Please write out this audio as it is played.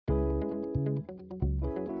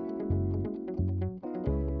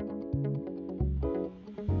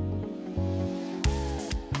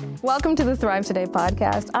Welcome to the Thrive Today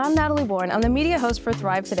podcast. I'm Natalie Bourne. I'm the media host for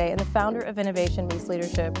Thrive Today and the founder of Innovation Meets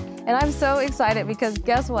Leadership. And I'm so excited because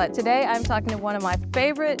guess what? Today I'm talking to one of my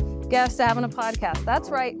favorite guests to have on a podcast.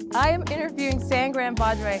 That's right. I am interviewing Sangram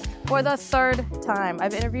Vajre for the third time.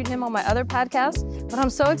 I've interviewed him on my other podcast, but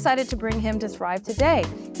I'm so excited to bring him to Thrive Today.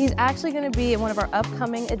 He's actually going to be in one of our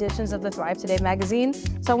upcoming editions of the Thrive Today magazine.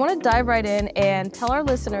 So I want to dive right in and tell our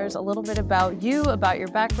listeners a little bit about you, about your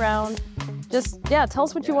background. Tell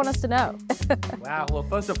us what you want us to know. Wow. Well,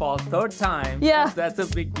 first of all, third time. Yeah. That's a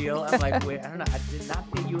big deal. I'm like, wait, I don't know. I did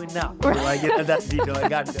not pay you enough. I get that detail. I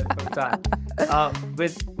got it first time.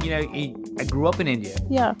 I grew up in India.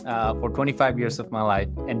 Yeah. For 25 years of my life.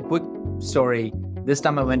 And quick story. This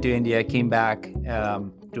time I went to India, came back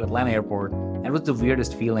to Atlanta airport. And it was the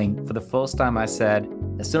weirdest feeling. For the first time I said,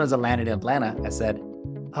 as soon as I landed in Atlanta, I said,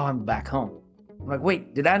 oh, I'm back home. I'm like,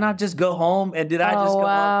 wait, did I not just go home? And did I just go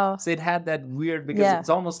home? So it had that weird, because it's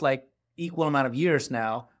almost like equal amount of years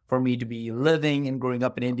now for me to be living and growing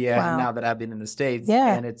up in India. Wow. And now that I've been in the States.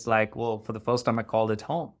 Yeah. And it's like, well, for the first time I called it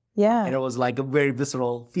home. Yeah. And it was like a very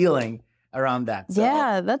visceral feeling around that. So,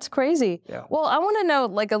 yeah, that's crazy. Yeah. Well, I want to know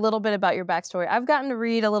a little bit about your backstory. I've gotten to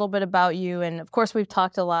read a little bit about you, and of course we've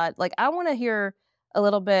talked a lot. I want to hear a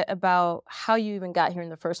little bit about how you even got here in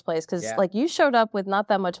the first place, because you showed up with not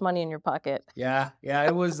that much money in your pocket. Yeah,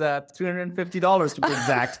 it was $350 to be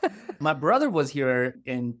exact. My brother was here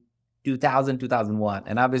in 2000, 2001,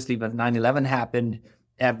 and obviously when 9/11 happened,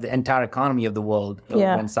 the entire economy of the world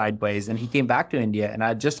went sideways, and he came back to India, and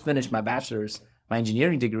I just finished my bachelor's, my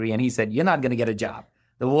engineering degree, and he said, you're not going to get a job.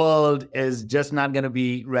 The world is just not going to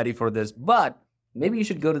be ready for this, but maybe you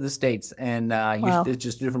should go to the States, and it's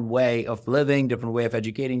just a different way of living, different way of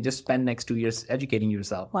educating. Just spend next 2 years educating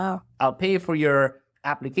yourself. Wow. I'll pay for your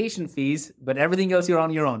application fees, but everything else you're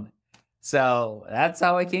on your own. So that's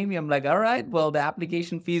how I came here. I'm like, all right, well, the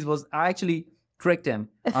application fees I actually tricked him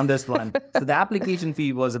on this one. So the application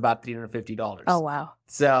fee was about $350. Oh, wow.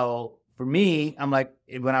 So for me, I'm like,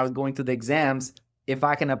 when I was going through the exams, if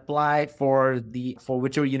I can apply for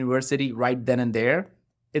whichever university right then and there,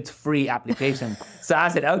 it's free application. So I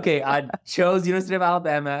said, okay, I chose University of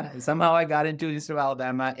Alabama. And somehow I got into University of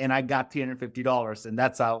Alabama, and I got $350. And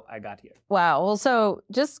that's how I got here. Wow. Well, so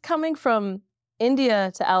just coming from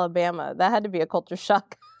India to Alabama, that had to be a culture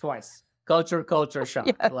shock. Twice. Culture shock.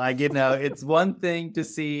 Yes. It's one thing to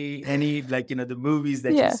see the movies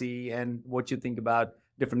that you see and what you think about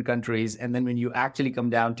different countries. And then when you actually come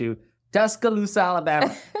down to Tuscaloosa,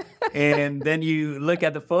 Alabama, and then you look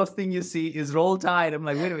at the first thing you see is Roll Tide. I'm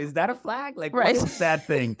like, wait a minute, is that a flag? What is that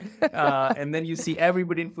thing? And then you see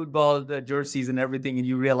everybody in football, the jerseys and everything, and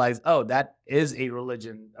you realize, oh, that is a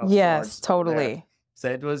religion. Yes, totally. There. So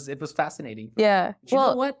it was fascinating. Yeah. But you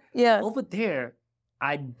know what? Yeah. Over there,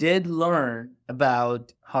 I did learn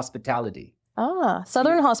about hospitality.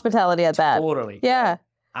 Southern hospitality at that. Totally. Yeah.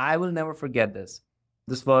 I will never forget this.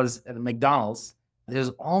 This was at McDonald's. There's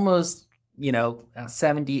almost, a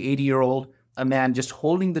 70, 80-year-old, a man just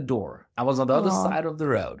holding the door. I was on the other side of the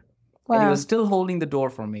road. Wow. And he was still holding the door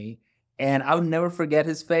for me. And I would never forget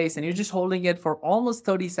his face. And he was just holding it for almost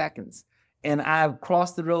 30 seconds. And I've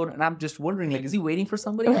crossed the road, and I'm just wondering, is he waiting for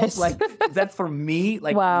somebody else? Is that for me?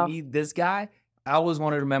 Me, this guy? I always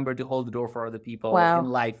want to remember to hold the door for other people in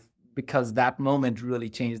life, because that moment really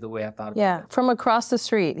changed the way I thought about it. Yeah, from across the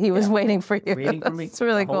street, he was waiting for you. Waiting for me. It's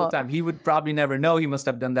really the whole cool. time. He would probably never know. He must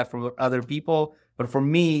have done that for other people. But for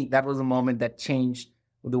me, that was a moment that changed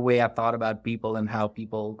the way I thought about people and how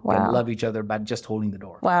people can love each other by just holding the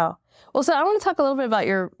door. Wow. Well, so I want to talk a little bit about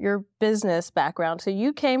your business background. So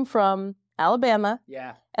you came from Alabama.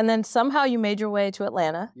 Yeah. And then somehow you made your way to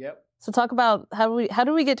Atlanta. Yep. So talk about how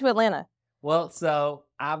do we get to Atlanta? Well, so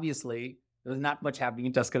obviously there was not much happening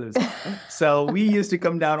in Tuscaloosa. So we used to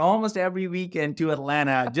come down almost every weekend to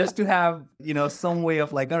Atlanta just to have, some way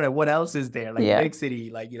of all right, what else is there? Big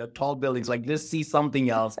city, tall buildings, just see something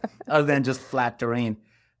else other than just flat terrain.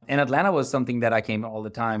 And Atlanta was something that I came all the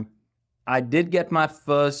time. I did get my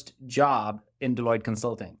first job in Deloitte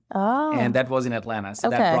Consulting. Oh. And that was in Atlanta. So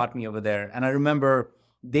that brought me over there. And I remember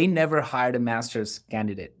they never hired a master's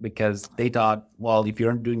candidate because they thought, well, if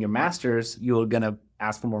you're doing your master's, you're going to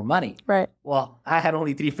ask for more money. Right. Well, I had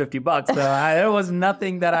only $350, so there was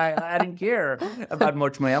nothing that I didn't care about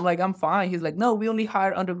much money. I'm like, I'm fine. He's like, no, we only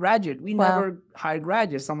hire undergraduate. We never hire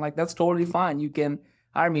graduates. I'm like, that's totally fine. You can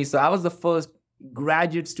hire me. So I was the first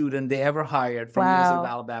graduate student they ever hired from University of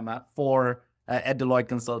Alabama at Deloitte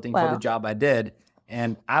Consulting for the job I did.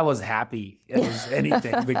 And I was happy as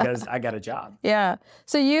anything because I got a job. Yeah.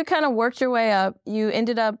 So you kind of worked your way up. You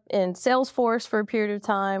ended up in Salesforce for a period of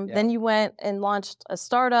time. Yeah. Then you went and launched a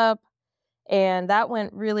startup. And that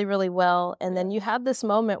went really, really well. And then you had this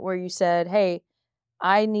moment where you said, hey,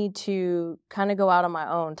 I need to kind of go out on my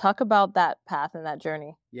own. Talk about that path and that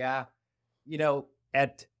journey. Yeah.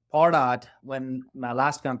 At Pardot, when my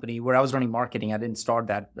last company where I was running marketing, I didn't start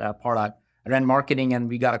that Pardot. I ran marketing and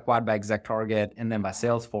we got acquired by ExactTarget and then by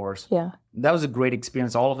Salesforce. Yeah. That was a great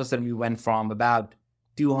experience. All of a sudden we went from about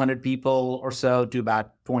 200 people or so to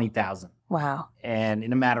about 20,000. Wow. And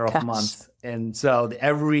in a matter of months. And so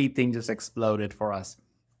everything just exploded for us.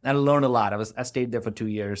 And I learned a lot. I stayed there for 2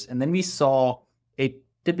 years. And then we saw a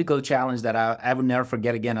typical challenge that I would never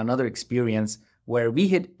forget again, another experience where we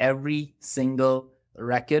hit every single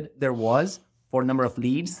record there was for number of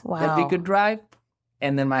leads that we could drive.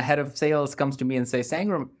 And then my head of sales comes to me and says,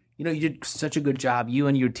 Sangram, you did such a good job. You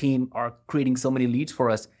and your team are creating so many leads for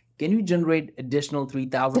us. Can you generate additional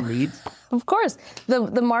 3,000 leads? Of course.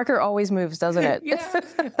 The marker always moves, doesn't it? Yeah.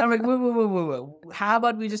 I'm like, whoa. How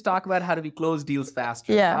about we just talk about how do we close deals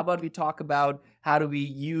faster? Yeah. How about we talk about how do we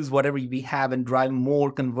use whatever we have and drive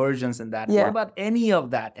more conversions in that? Yeah. What about any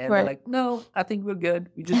of that? And they're like, no, I think we're good.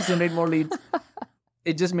 We just generate more leads.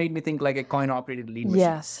 It just made me think like a coin-operated lead machine.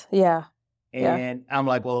 Yes. Yeah. And I'm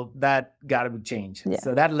like, well, that got to be changed. Yeah.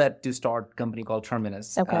 So that led to start a company called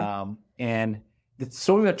Terminus. Okay. And the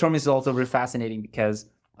story of Terminus is also very fascinating because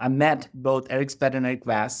I met both Eric Spett and Eric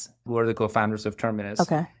Vass, who are the co-founders of Terminus.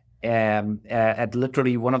 Okay. At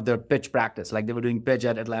literally one of their pitch practice. Like they were doing pitch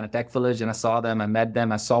at Atlanta Tech Village and I saw them, I met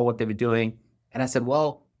them, I saw what they were doing. And I said,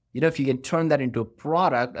 well, if you can turn that into a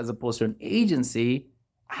product as opposed to an agency,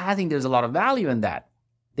 I think there's a lot of value in that.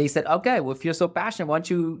 They said, okay, well, if you're so passionate, why don't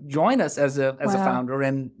you join us as a founder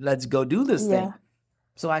and let's go do this thing.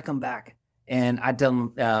 So I come back and I tell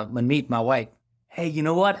Manmeet, my wife, hey, you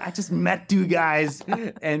know what? I just met two guys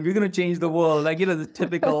and we're going to change the world. Like, the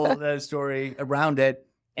typical story around it.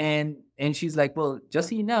 And she's like, well, just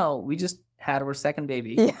so you know, we just had our second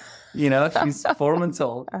baby. Yeah. She's 4 months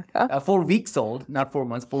old, 4 weeks old, not 4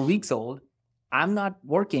 months, 4 weeks old. I'm not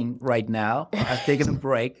working right now. I've taken a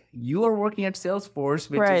break. You are working at Salesforce,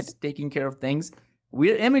 which is taking care of things.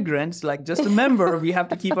 We're immigrants, like just remember, we have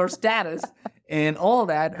to keep our status and all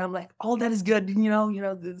that. And I'm like, all that is good.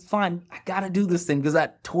 It's fine. I got to do this thing because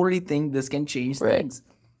I totally think this can change things.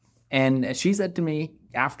 And she said to me,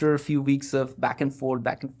 after a few weeks of back and forth,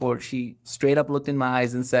 she straight up looked in my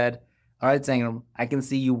eyes and said, all right, Sangram, I can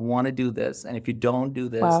see you want to do this. And if you don't do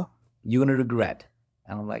this, you're going to regret.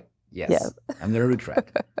 And I'm like, yes. I'm going to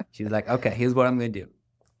regret. She's like, okay, here's what I'm going to do.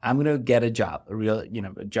 I'm going to get a job,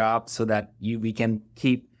 a job so that we can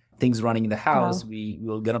keep things running in the house. We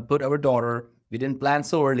were going to put our daughter, we didn't plan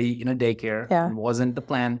so early in a daycare. It wasn't the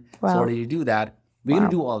plan so early to do that. We're going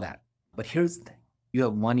to do all that. But here's the thing. You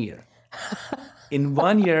have 1 year. In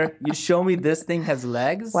 1 year, you show me this thing has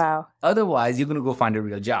legs. Otherwise, you're going to go find a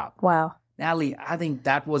real job. Natalie, I think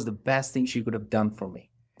that was the best thing she could have done for me.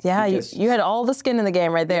 Yeah, you had all the skin in the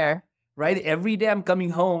game right there. Right? Every day I'm coming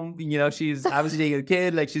home, she's obviously taking a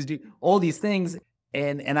kid, like she's doing all these things.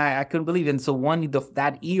 And I couldn't believe it. And so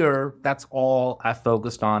that year, that's all I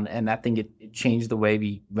focused on. And I think it changed the way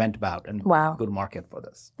we went about and go to market for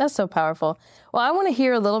this. That's so powerful. Well, I want to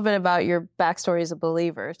hear a little bit about your backstory as a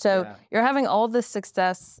believer. So you're having all this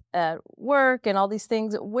success at work and all these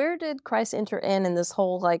things. Where did Christ enter in this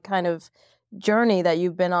whole kind of journey that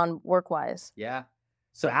you've been on work-wise? Yeah.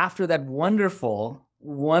 So after that wonderful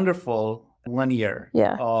 1 year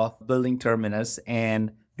of building Terminus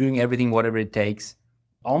and doing everything, whatever it takes,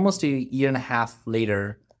 almost a year and a half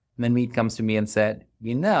later, Manmeet comes to me and said,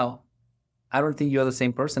 I don't think you're the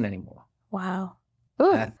same person anymore. Wow.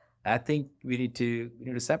 I think we need to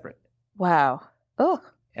separate. Wow. Oh.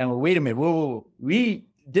 And wait a minute. Whoa.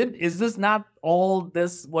 Is this not all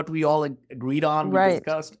this what we all agreed on, we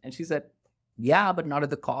discussed? And she said, yeah, but not at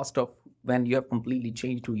the cost of when you have completely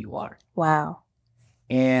changed who you are. Wow.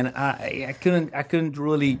 And I couldn't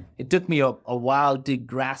really, it took me a while to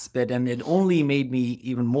grasp it. And it only made me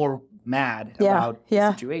even more mad about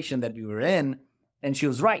the situation that we were in. And she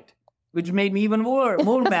was right, which made me even more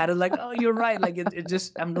mad. It's like, oh, you're right. Like it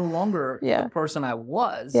just, I'm no longer the person I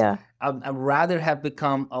was. I'd rather have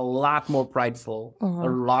become a lot more prideful, a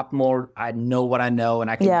lot more, I know what I know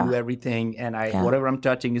and I can do everything. And whatever I'm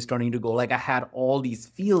touching is turning to gold. Like I had all these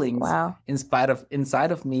feelings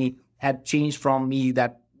inside of me had changed from me,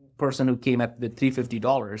 that person who came at with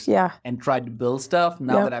 $350 and tried to build stuff.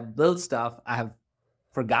 Now that I've built stuff, I have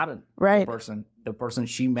forgotten the person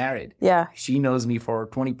she married. She knows me for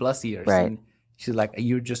 20 plus years. And she's like,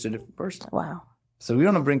 you're just a different person. Wow. So we're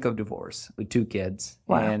on the brink of divorce with 2 kids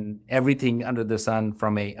and everything under the sun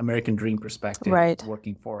from a American dream perspective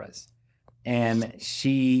working for us. And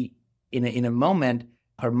she, in a moment,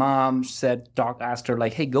 her mom asked her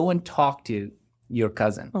like, hey, go and talk to your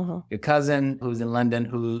cousin. Your cousin who's in London,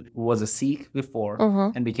 who was a Sikh before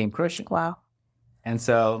and became Christian. Wow. And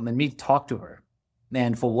so let me talk to her.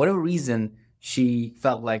 And for whatever reason, she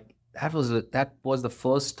felt like that was the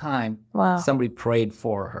first time somebody prayed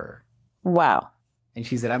for her. Wow. And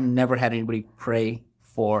she said, I've never had anybody pray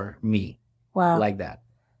for me like that.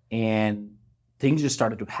 And things just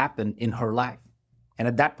started to happen in her life. And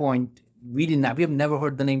at that point, we have never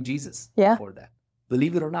heard the name Jesus before that.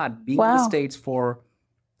 Believe it or not, being in the States for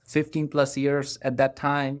 15 plus years at that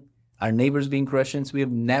time, our neighbors being Christians, we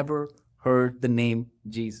have never heard the name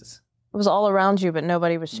Jesus. It was all around you, but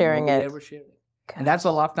nobody was sharing it. Ever shared it. And that's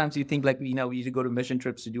a lot of times you think like, we need to go to mission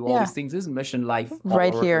trips to do all these things. This is mission life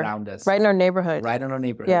right here around us. Right in our neighborhood. Right in our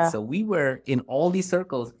neighborhood. Yeah. So we were in all these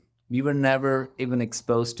circles. We were never even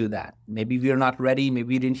exposed to that. Maybe we were not ready. Maybe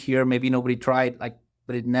we didn't hear. Maybe nobody tried.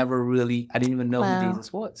 But it never really, I didn't even know who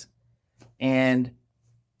Jesus was. And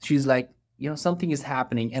she's like, something is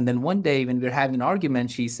happening. And then one day when we were having an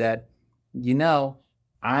argument, she said,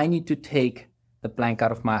 I need to take the plank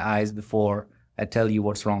out of my eyes before I tell you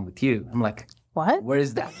what's wrong with you. I'm like, what? Where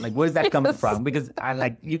is that? Like, where's that coming from? Because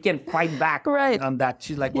you can't fight back on that.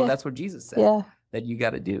 She's like, well, that's what Jesus said. Yeah. That you got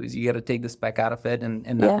to do is you got to take the speck out of it and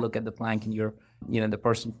not look at the plank in your, the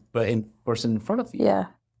person in front of you. Yeah.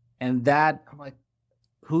 And that, I'm like,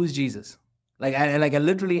 who's Jesus? I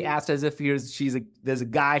literally asked as if there's a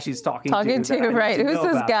guy she's talking to. Right. Who's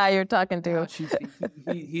this guy you're talking to?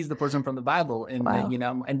 He's the person from the Bible. And,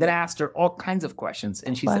 and then I asked her all kinds of questions.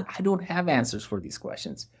 And she said, I don't have answers for these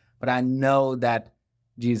questions, but I know that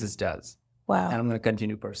Jesus does. Wow. And I'm going to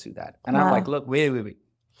continue to pursue that. And I'm like, look, wait.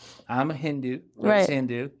 I'm a Hindu. You're a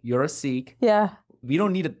Hindu. You're a Sikh. Yeah. We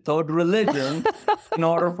don't need a third religion in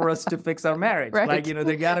order for us to fix our marriage. Right.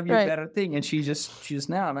 There got to be a better thing. And she just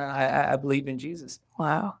no, I believe in Jesus.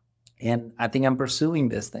 Wow. And I think I'm pursuing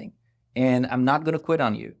this thing. And I'm not going to quit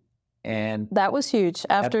on you. And that was huge.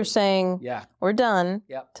 After saying, we're done,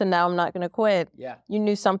 to now I'm not going to quit. Yeah. You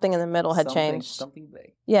knew something in the middle had changed. Something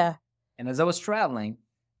big. Yeah. And as I was traveling,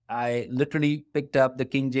 I literally picked up the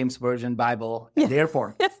King James Version Bible at the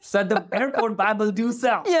airport. Yes. So the airport Bible do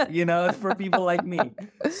sell, for people like me.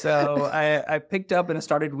 So I picked up and I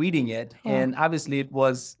started reading it. Oh. And obviously it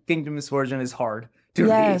was, King James Version is hard to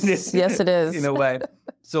read. Yes, it is. In a way.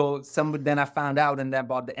 So then I found out and I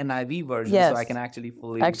bought the NIV version so I can actually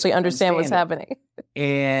fully understand what's happening.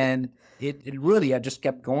 And it really, I just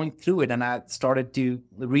kept going through it and I started to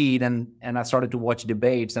read and I started to watch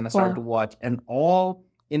debates and I started to watch and all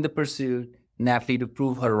in the pursuit, Natalie, to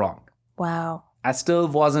prove her wrong. Wow. I still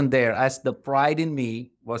wasn't there. The pride in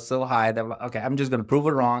me was so high that, okay, I'm just going to prove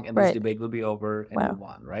her wrong and this debate will be over and move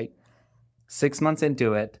on, right? 6 months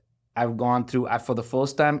into it, I've gone through, for the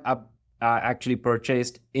first time, I actually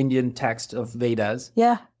purchased Indian text of Vedas.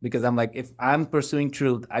 Yeah. Because I'm like, if I'm pursuing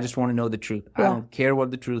truth, I just want to know the truth. I don't care what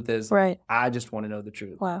the truth is. Right. I just want to know the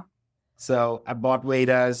truth. Wow. So I bought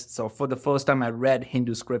Vedas. So for the first time, I read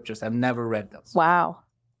Hindu scriptures. I've never read those. Wow.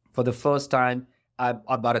 For the first time, I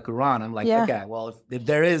bought a Quran. I'm like, okay, well, if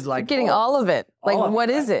there is You're getting all of it. What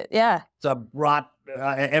is it? Yeah. So I brought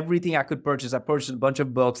everything I could purchase. I purchased a bunch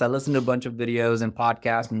of books. I listened to a bunch of videos and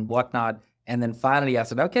podcasts and whatnot. And then finally I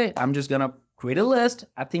said, okay, I'm just going to create a list.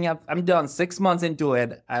 I think I'm done 6 months into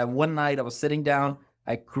it. One night I was sitting down.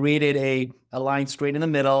 I created a line straight in the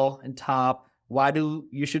middle and top. Why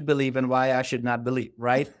you should believe and why I should not believe,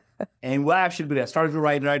 right? And why I should believe. I started to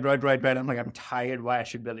write. I'm like, I'm tired. Why I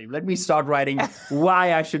should believe. Let me start writing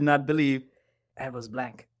why I should not believe. I was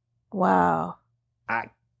blank. Wow.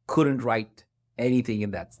 I couldn't write anything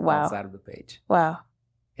in that side of the page. Wow.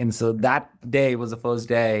 And so that day was the first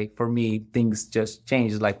day for me, things just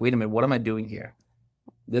changed. Like, wait a minute, what am I doing here?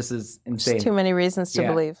 This is insane. There's too many reasons to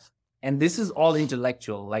believe. And this is all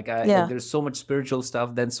intellectual. Like, there's so much spiritual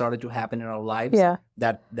stuff that started to happen in our lives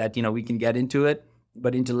that we can get into it.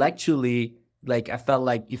 But intellectually, like, I felt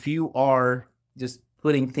like if you are just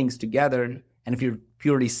putting things together and if you're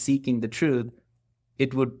purely seeking the truth,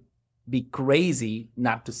 it would be crazy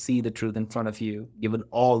not to see the truth in front of you, given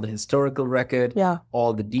all the historical record,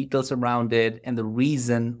 all the details around it, and the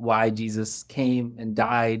reason why Jesus came and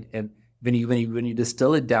died. And when you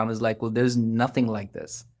distill it down, it's like, well, there's nothing like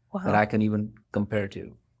this that I can even compare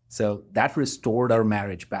to. So that restored our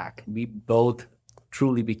marriage back. We both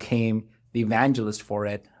truly became the evangelist for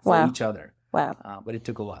each other. Wow. But it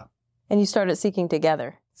took a while. And you started seeking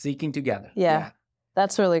together. Yeah.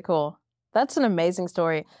 That's really cool. That's an amazing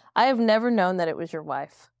story. I have never known that it was your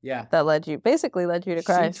wife that basically led you to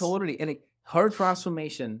Christ. She totally, and her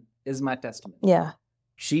transformation is my testament. Yeah.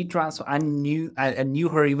 She transferred. I knew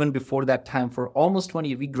her even before that time for almost 20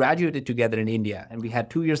 years. We graduated together in India, and we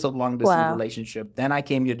had 2 years of long distance relationship. Then I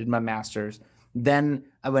came here, did my master's. Then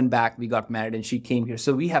I went back, we got married, and she came here.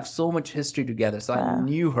 So we have so much history together. So I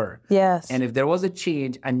knew her. Yes. And if there was a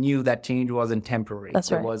change, I knew that change wasn't temporary.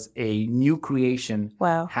 There was a new creation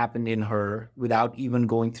happened in her without even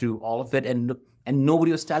going through all of it. And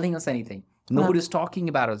nobody was telling us anything. Nobody was talking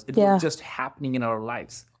about us. It was just happening in our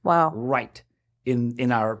lives. Wow. Right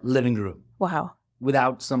in our living room. Wow.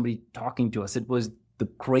 Without somebody talking to us. It was the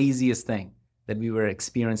craziest thing that we were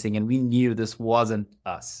experiencing. And we knew this wasn't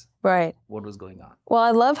us. Right. What was going on. Well,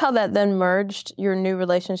 I love how that then merged, your new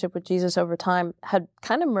relationship with Jesus over time had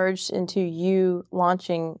kind of merged into you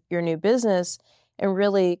launching your new business and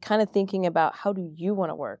really kind of thinking about how do you want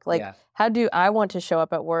to work? Like, how do I want to show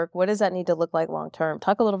up at work? What does that need to look like long term?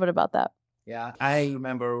 Talk a little bit about that. Yeah. I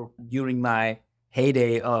remember during my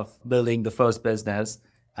heyday of building the first business,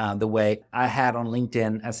 the way I had on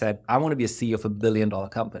LinkedIn, I said, I want to be a CEO of $1 billion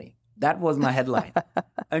company. That was my headline.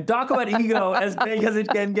 And talk about ego as big as it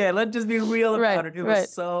can get. Let's just be real about it. It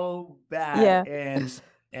was so bad. Yeah.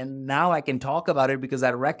 And now I can talk about it because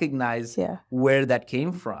I recognize where that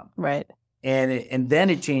came from. Right. And then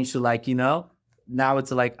it changed to like, now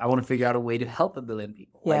it's like, I want to figure out a way to help 1 billion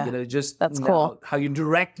people. Yeah. Like, just that's cool. How you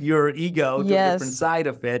direct your ego to a different side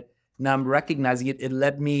of it. Now I'm recognizing it.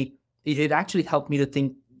 It actually helped me to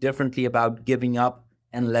think differently about giving up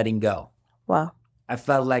and letting go. Wow. I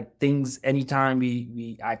felt like things, anytime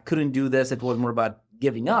I couldn't do this, it was more about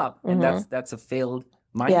giving up. And that's a failed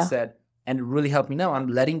mindset. Yeah. And it really helped me now. I'm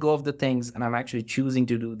letting go of the things and I'm actually choosing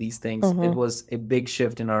to do these things. It was a big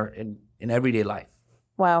shift in everyday life.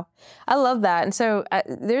 Wow. I love that. And so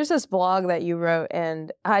there's this blog that you wrote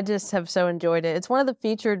and I just have so enjoyed it. It's one of the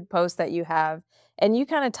featured posts that you have. And you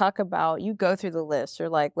kind of talk about, you go through the list. You're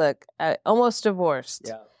like, look, I almost divorced.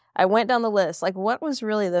 Yeah. I went down the list. Like, what was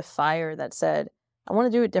really the fire that said, I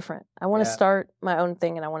want to do it different. I want to start my own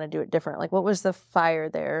thing and I want to do it different. Like, what was the fire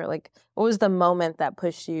there? Like, what was the moment that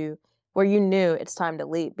pushed you where you knew it's time to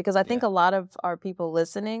leap? Because I think a lot of our people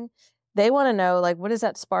listening, they want to know, like, what does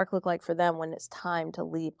that spark look like for them when it's time to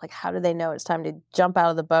leap? Like, how do they know it's time to jump out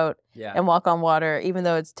of the boat and walk on water, even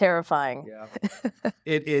though it's terrifying? Yeah,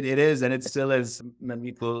 it is. And it still is. When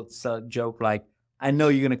people joke, like, I know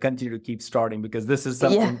you're going to continue to keep starting because this is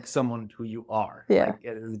someone who you are. Yeah. Like,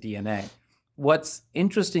 it is DNA. What's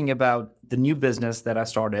interesting about the new business that I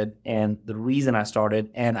started and the reason I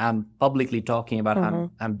started, and I'm publicly talking about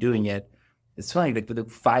how I'm doing it, it's funny, like with the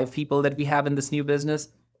 5 people that we have in this new business,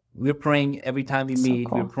 we're praying every time we meet.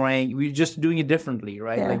 Cool. We're praying. We're just doing it differently,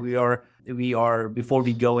 right? Yeah. Like we are before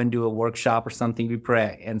we go and do a workshop or something, we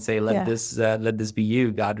pray and say, let this be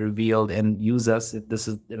you, God revealed, and use us. If this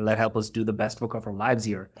is, help us do the best work of our lives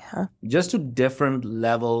here. Yeah. Just a different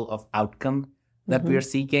level of outcome that we are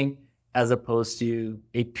seeking, as opposed to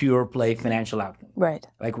a pure play financial outcome. Right.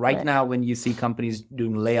 Like right now, when you see companies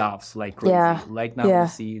doing layoffs like crazy, like now we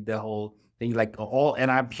see the whole thing, like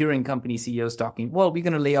and I'm hearing company CEOs talking, well, we're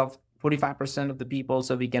going to lay off 45% of the people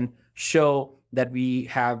so we can show that we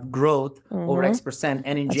have growth over X%.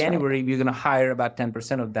 And in January, we're going to hire about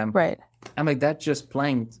 10% of them. Right. I'm like, that's just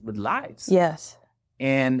playing with lives. Yes.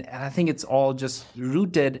 And I think it's all just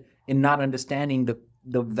rooted in not understanding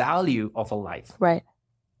the value of a life. Right.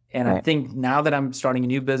 And I think now that I'm starting a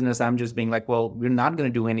new business, I'm just being like, well, we're not going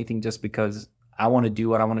to do anything just because I want to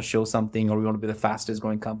do it. I want to show something, or we want to be the fastest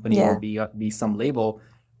growing company, or be some label.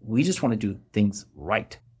 We just want to do things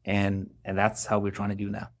right. And that's how we're trying to do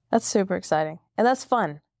now. That's super exciting. And that's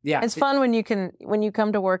fun. Yeah. It's fun when you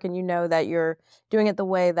come to work and you know that you're doing it the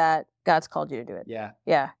way that God's called you to do it. Yeah.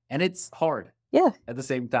 Yeah. And it's hard. Yeah. At the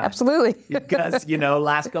same time. Absolutely. Because,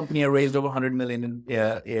 last company I raised over 100 million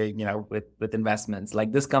with investments.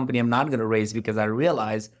 Like this company I'm not going to raise because I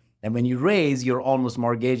realize that when you raise, you're almost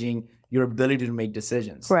mortgaging your ability to make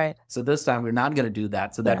decisions. Right. So this time we're not going to do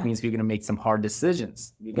that. So that means we're going to make some hard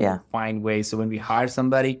decisions. We're going to find ways. So when we hire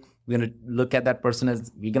somebody, we're going to look at that person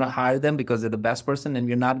as we're going to hire them because they're the best person, and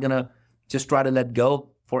we're not going to just try to let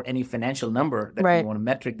go for any financial number that we want, a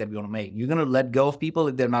metric that we want to make. You're going to let go of people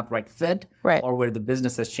if they're not right fit, or where the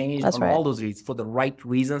business has changed, or all those reasons, for the right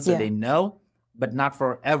reasons that they know, but not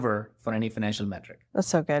forever for any financial metric. That's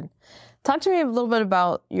so good. Talk to me a little bit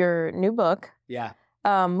about your new book. Yeah.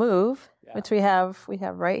 Move, which we have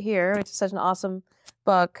right here, which is such an awesome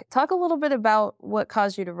book. Talk a little bit about what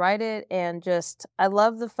caused you to write it, and just, I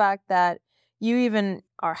love the fact that you even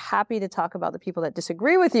are happy to talk about the people that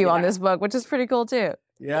disagree with you on this book, which is pretty cool too.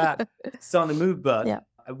 Yeah. So on the Move book,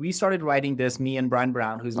 we started writing this, me and Brian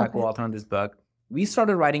Brown, who's my co-author on this book. We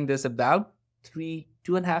started writing this about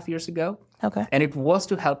 2.5 years ago. Okay. And it was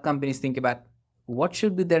to help companies think about what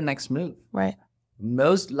should be their next move. Right. There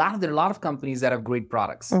are a lot of companies that have great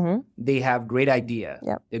products. They have great idea.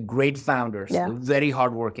 Yep. They're great founders. Yeah. They're very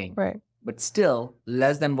hardworking. Right. But still,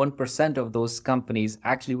 less than 1% of those companies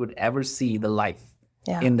actually would ever see the life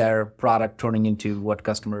in their product turning into what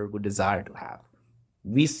customer would desire to have.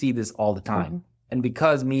 We see this all the time. And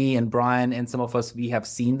because me and Brian and some of us, we have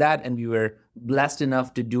seen that and we were blessed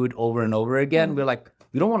enough to do it over and over again, we're like,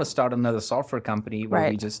 we don't want to start another software company where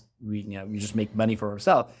we just make money for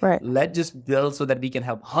ourselves. Right. Let's just build so that we can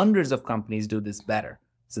help hundreds of companies do this better.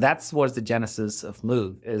 So that's what's the genesis of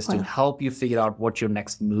Move, is to help you figure out what your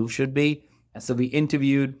next move should be. And so we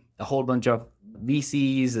interviewed a whole bunch of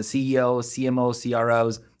VCs, the CEOs, CMOs,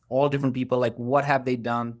 CROs, all different people, like what have they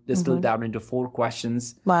done, distilled down into 4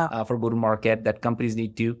 questions for go-to-market that companies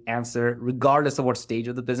need to answer, regardless of what stage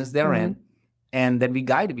of the business they're in. And then we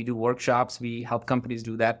do workshops, we help companies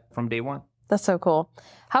do that from day one. That's so cool.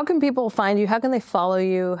 How can people find you? How can they follow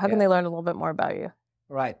you? How can they learn a little bit more about you?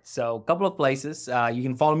 Right. So a couple of places. You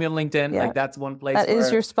can follow me on LinkedIn. Like that's one place. That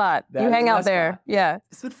is your spot. You hang out there. Spot. Yeah.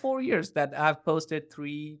 It's been 4 years that I've posted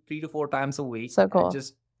three to 4 times a week. So cool.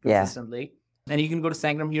 Just consistently. And you can go to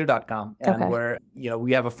sangramhere.com and where,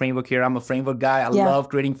 we have a framework here. I'm a framework guy. I love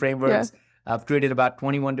creating frameworks. I've created about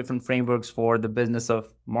 21 different frameworks for the business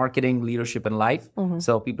of marketing, leadership, and life.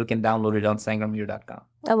 So people can download it on sangramhere.com.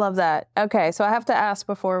 I love that. Okay. So I have to ask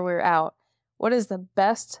before we're out, what is the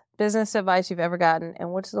best business advice you've ever gotten?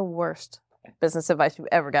 And what's the worst business advice you've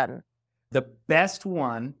ever gotten? The best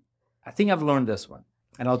one, I think I've learned this one.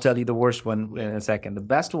 And I'll tell you the worst one in a second. The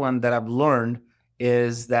best one that I've learned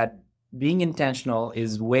is that being intentional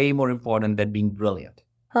is way more important than being brilliant.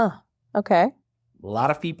 Huh. Okay. A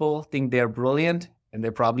lot of people think they're brilliant, and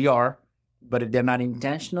they probably are, but if they're not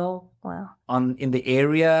intentional in the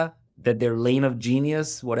area that their lane of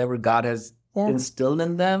genius, whatever God has instilled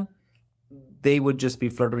in them, they would just be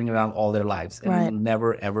fluttering around all their lives and will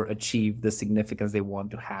never, ever achieve the significance they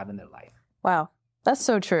want to have in their life. Wow. That's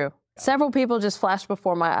so true. Several people just flashed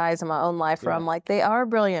before my eyes in my own life where I'm like, they are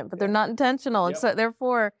brilliant, but they're not intentional. And so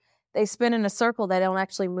therefore, they spin in a circle. They don't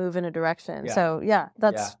actually move in a direction. So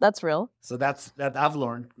that's real. So that I've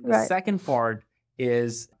learned. The second part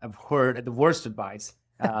is I've heard the worst advice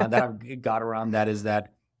that I've got around that is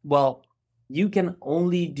that, well, you can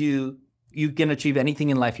achieve anything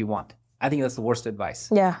in life you want. I think that's the worst advice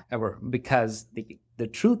ever, because the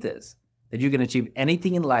truth is that you can achieve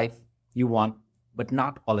anything in life you want, but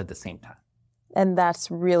not all at the same time. And that's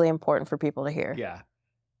really important for people to hear. Yeah.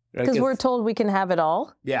 Because we're told we can have it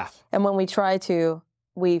all. Yeah. And when we try to,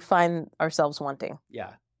 we find ourselves wanting. Yeah.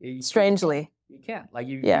 Strangely. You can't.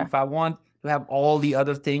 If I want to have all the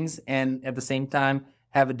other things and at the same time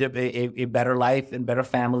have a better life and better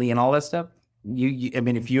family and all that stuff,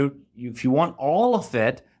 if you want all of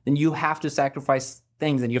it, then you have to sacrifice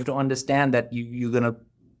things, and you have to understand that you're going to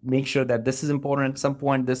make sure that this is important at some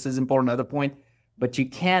point, this is important at another point. But you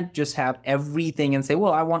can't just have everything and say,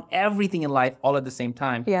 well, I want everything in life all at the same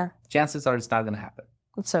time. Yeah. Chances are it's not going to happen.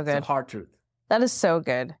 That's so good. It's a hard truth. That is so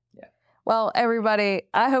good. Yeah. Well, everybody,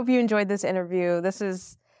 I hope you enjoyed this interview. This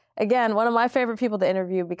is, again, one of my favorite people to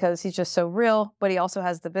interview because he's just so real, but he also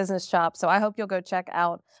has the business chops. So I hope you'll go check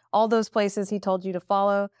out all those places he told you to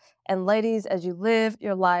follow. And ladies, as you live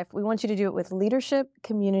your life, we want you to do it with leadership,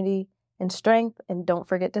 community, and strength. And don't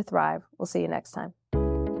forget to thrive. We'll see you next time.